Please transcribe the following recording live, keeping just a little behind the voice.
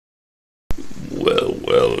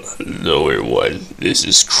Well, hello everyone, this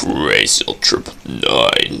is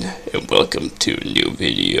Crazel999, and welcome to a new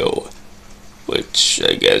video, which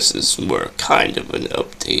I guess is more kind of an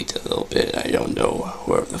update a little bit. I don't know,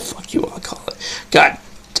 whatever the fuck you want to call it. God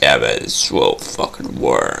damn it, this won't fucking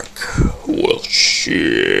work. Well,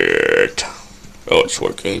 shit. Oh, it's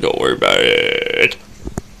working, don't worry about it.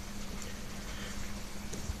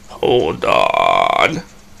 Hold on.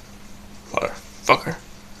 Motherfucker.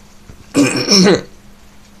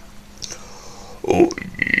 Oh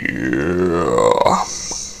yeah.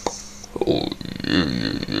 Oh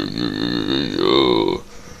yeah.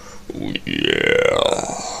 Oh yeah.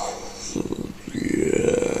 Oh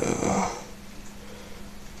yeah.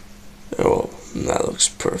 Oh, that looks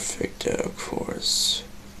perfect, of course.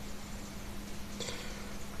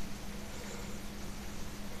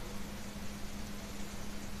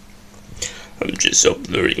 I'm just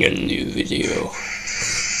uploading a new video.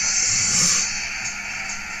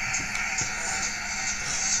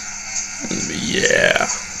 Yeah.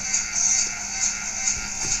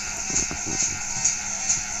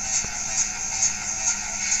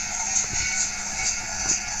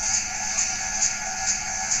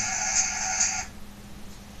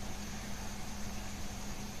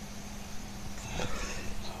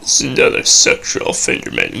 It's another sexual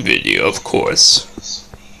offenderment video, of course.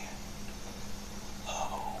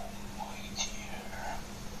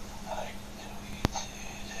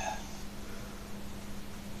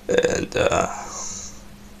 And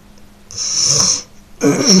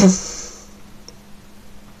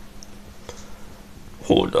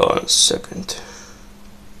hold on a second.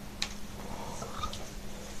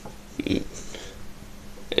 And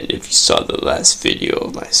if you saw the last video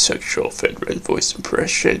of my sexual offender voice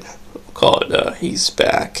impression called He's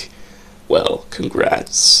Back, well,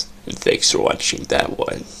 congrats, and thanks for watching that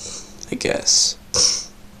one, I guess.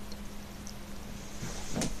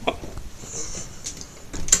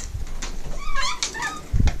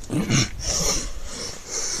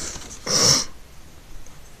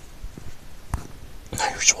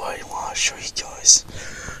 Here's what I want to show you guys.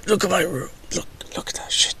 Look at my room. Look at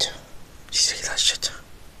that shit. You see that shit?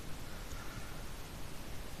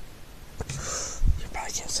 You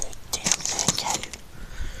probably can't say a damn thing, can you?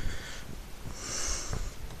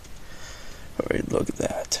 Alright, look at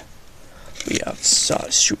that. We have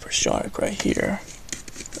Super Sonic right here.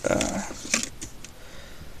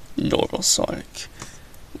 Normal Sonic.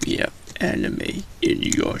 We have Anime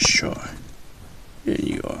Inuyasha.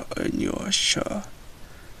 Inuyasha.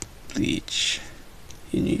 Bleach,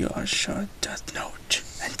 Inuyasha, Death Note,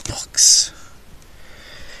 and books.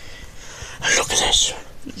 And look at this.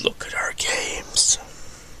 Look at our games.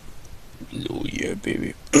 Oh yeah,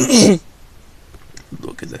 baby.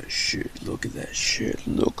 Look at that shit. Look at that shit.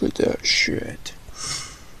 Look at that shit.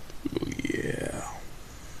 Oh yeah.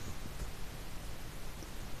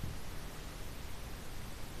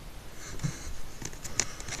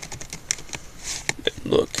 And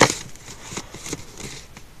look.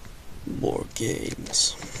 More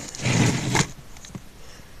games.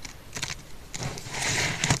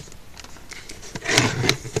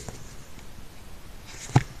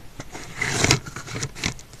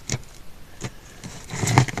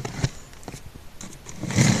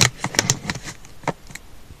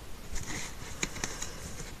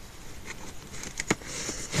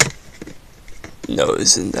 No,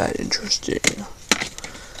 isn't that interesting?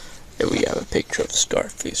 And we have a picture of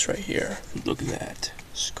Scarface right here. Look at that.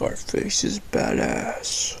 Scarface is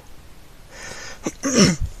badass.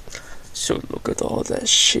 So look at all that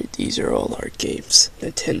shit. These are all our games.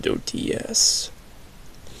 Nintendo DS.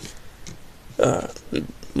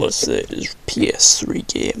 Most of it is PS3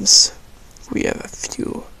 games. We have a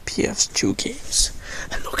few PS2 games.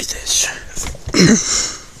 And look at this.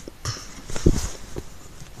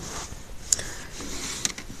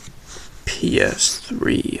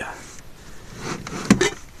 PS3.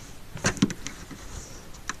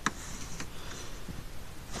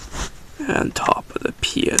 On top of the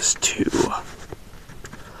PS2,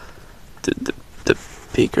 the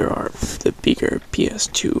bigger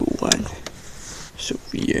PS2 one. So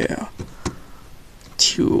yeah,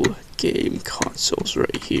 2 game consoles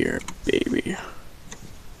right here, baby.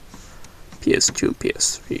 PS2,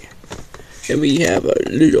 PS3, and we have a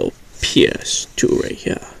little PS2 right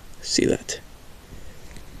here. See that?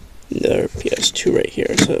 Another PS2 right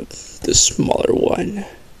here. So the smaller one.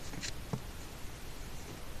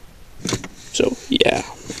 So yeah,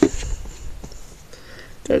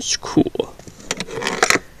 that's cool.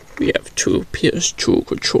 We have 2 PS2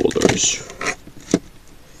 controllers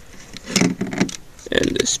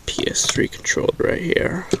and this PS3 controller right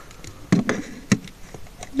here.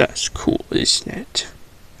 That's cool, isn't it?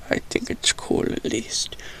 I think it's cool at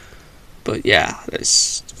least. But yeah,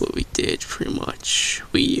 that's what we did pretty much.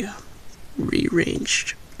 We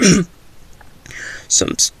rearranged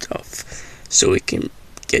some stuff so we can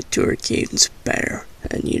get to our games better.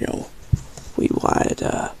 And you know, we wanted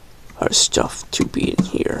our stuff to be in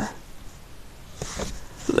here.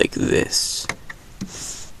 Like this.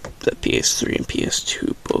 The PS3 and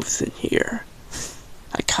PS2 both in here.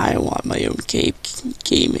 I kind of want my own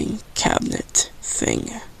gaming cabinet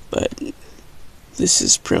thing, but this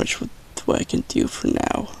is pretty much what I can do for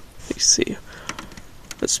now. You see,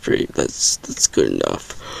 that's good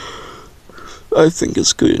enough. I think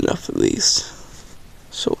it's good enough at least.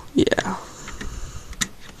 So yeah,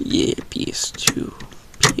 PS2,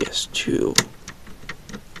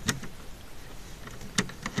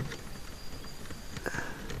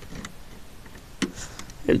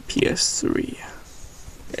 and PS3,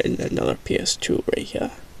 and another PS2 right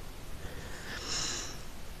here.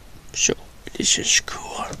 So this is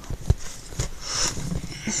cool,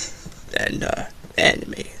 and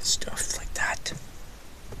anime and stuff like that.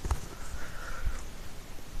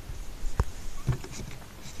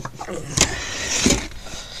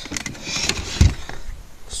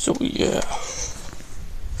 So yeah.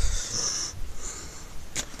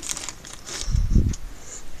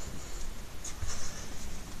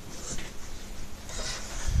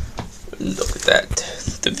 Look at that,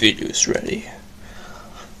 the video is ready.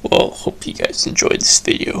 Well, hope you guys enjoyed this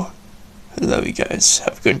video. I love you guys,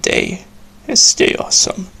 have a good day, and stay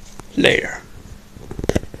awesome. Later.